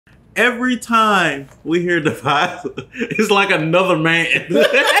Every time we hear Divide, it's like another man. Hey,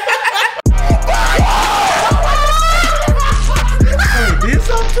 did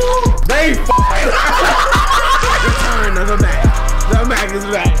something? They return of the Mac. The Mac is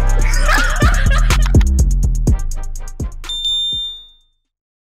back.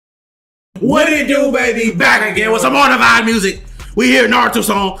 What it do, baby? Back again with some more Divide music. We hear Naruto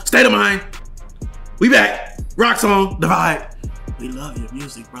song, State of Mind. We back. Rock song, Divide. We love your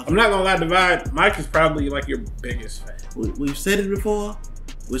music, brother. I'm not gonna lie, Divide, Mike is probably like your biggest fan. We've said it before.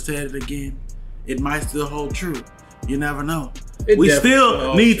 We'll say it again. It might still hold true. You never know. We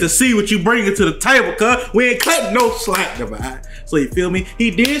still need to see what you bring to the table, cuz we ain't cutting no slack, Divide. So you feel me? He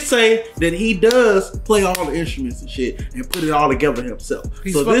did say that he does play all the instruments and shit and put it all together himself.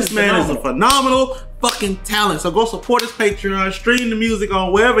 So this man is a phenomenal fucking talent. So go support his Patreon, stream the music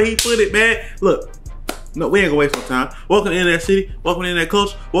on wherever he put it, man. Look. No, we ain't gonna waste no time. Welcome to Internet City. Welcome to Internet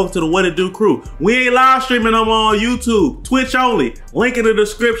Coach. Welcome to the What It Do crew. We ain't live streaming no more on YouTube. Twitch only. Link in the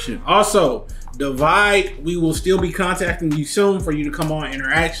description. Also, Divide, we will still be contacting you soon for you to come on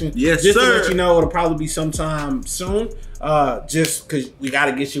Interaction. Yes, just sir. To let you know, it'll probably be sometime soon. Just because we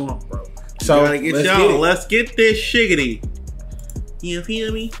gotta get you on, bro. So let's get this shiggity. You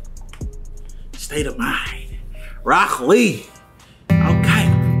feel me? State of Mind. Rock Lee. Okay.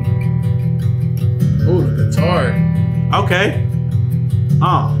 Oh, the guitar. Okay. The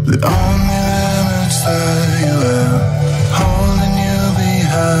only limits that you have, holding you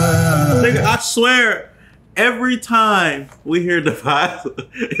behind. Nigga, I swear, every time we hear Divide,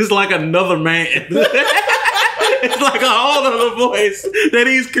 it's like another man. It's like a whole other voice that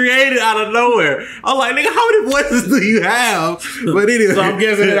he's created out of nowhere. I'm like, nigga, how many voices do you have? But anyway. So I'm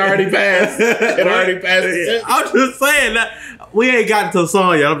guessing it already passed. It already passed. I'm just saying that we ain't gotten to the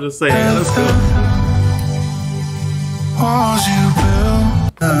song yet. I'm just saying. Let's go.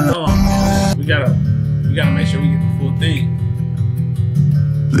 We gotta make sure we get the full thing.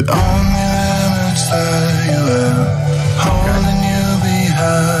 The only limits that you have, holding you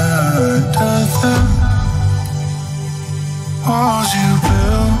behind. The walls you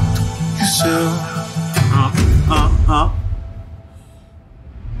built yourself.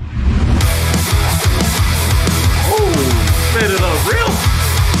 Ooh, sped it up real.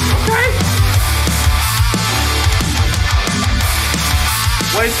 Okay.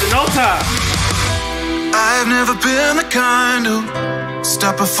 Wasting no time. I've never been the kind to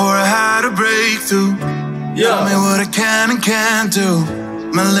stop before I had a breakthrough. Tell me what I can and can't do.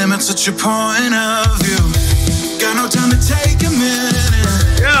 My limits at your point of view. Got no time to take a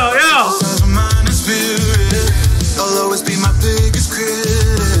minute. Yo. Size of mind and spirit. I'll always be my biggest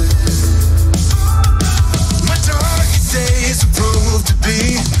critic. My darkest days are proved to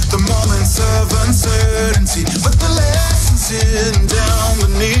be the moments of uncertainty. But the lessons hidden down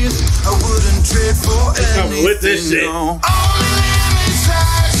beneath, I wouldn't trade for anything. With this shit. No. Only limits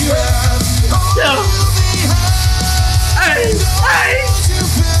that you have. Hey. You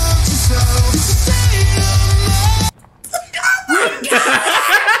built yourself.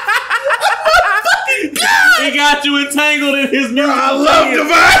 He got you entangled in his music. I love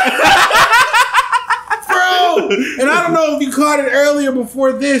Divide. Bro. And I don't know if you caught it earlier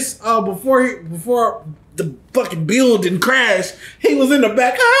before this, before the fucking building crashed, he was in the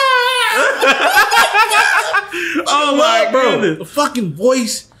back. Oh my goodness. The fucking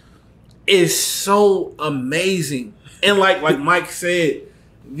voice is so amazing. And like Mike said,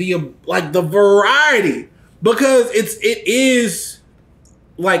 the variety, because it is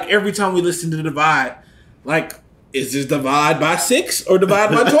like every time we listen to Divide, like, is this Divide by 6 or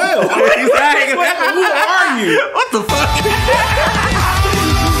Divide by 12? Exactly. Who are you? What the fuck?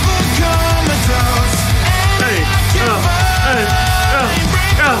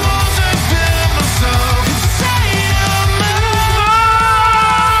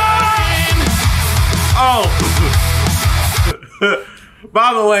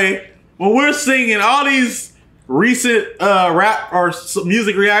 By the way, when we're singing all these recent rap or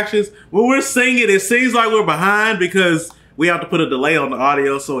music reactions, when we're singing, it seems like we're behind because we have to put a delay on the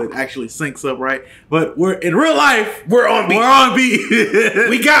audio so it actually syncs up right. But we're in real life, we're on beat. We're on beat.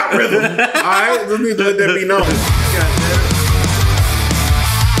 We got rhythm. All right, let me let that be known.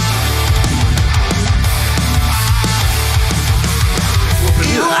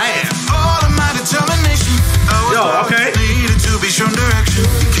 Yo, okay. Shown direction.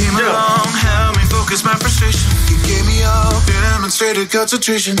 You came along, helped me focus my frustration. You gave me all demonstrated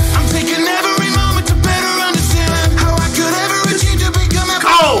concentration. I'm taking every moment to better understand how I could ever achieve to become a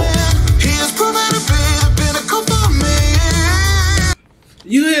man. He has proven to be the pinnacle for me.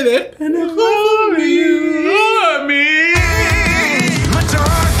 You hear that? Pinnacle for you. My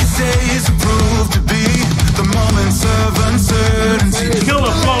darkest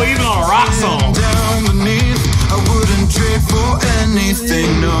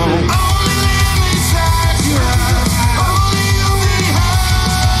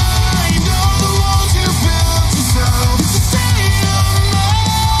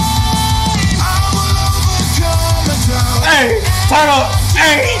Turn up.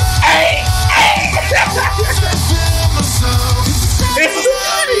 Hey, hey, hey.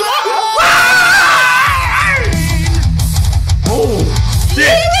 Oh,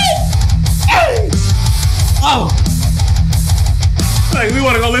 shit. Hey. Oh. Like, we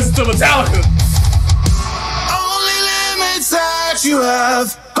want to go listen to Metallica. Only limits that you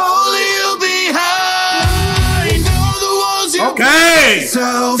have, only you'll be high. Know the walls you Okay.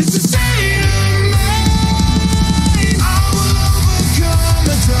 yourself. It's a state of mind. I will overcome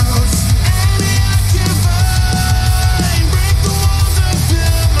the doubts. Any I can find. Break the walls and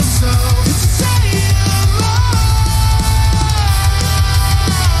build myself. It's a state of mind.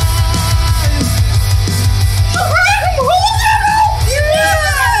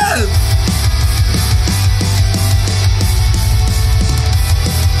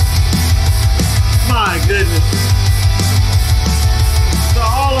 My goodness. The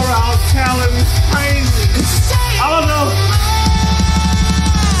all-around talent is crazy. I don't know.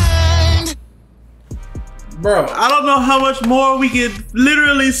 Bro, I don't know how much more we can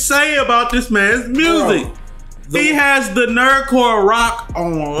literally say about this man's music. He has the nerdcore rock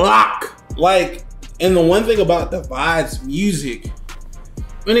on lock. like, and the one thing about Divide's music,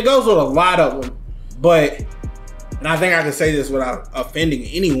 and it goes with a lot of them, but, and I think I can say this without offending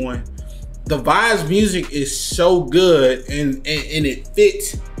anyone, Divide's music is so good and it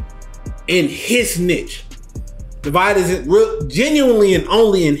fits in his niche. Divide is genuinely and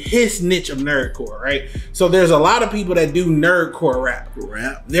only in his niche of nerdcore, right? So there's a lot of people that do nerdcore rap.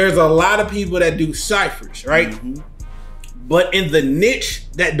 There's a lot of people that do ciphers, right? Mm-hmm. But in the niche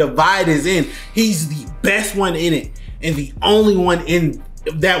that Divide is in, he's the best one in it and the only one in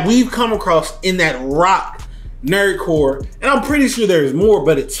that we've come across in that rock nerdcore. And I'm pretty sure there's more,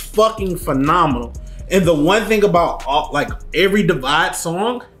 but it's fucking phenomenal. And the one thing about like every Divide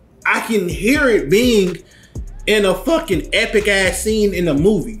song, I can hear it being in a fucking epic ass scene in a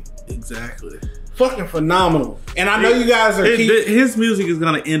movie. Exactly. Fucking phenomenal. And I know you guys are his music is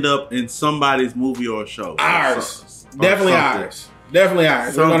gonna end up in somebody's movie or show. Ours. Definitely ours. Definitely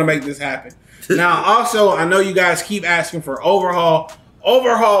ours. We're gonna make this happen. Now also, I know you guys keep asking for Overhaul.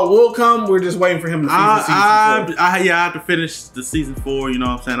 Overhaul will come. We're just waiting for him to finish season 4. I have to finish the season 4. You know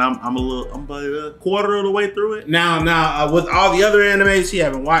what I'm saying? I'm about a quarter of the way through it. Now, with all the other animes he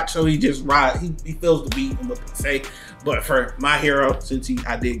haven't watched, so he just he feels the beat and what they say. But for My Hero, since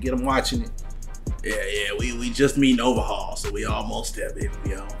I did get him watching it. Yeah, we just meeting Overhaul, so we almost there, baby.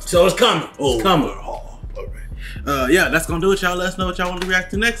 So it's coming. It's coming. Overhaul. All right. Yeah, that's gonna do it, y'all. Let us know what y'all want to react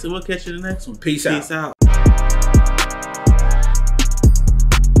to next, and we'll catch you in the next one. Peace out.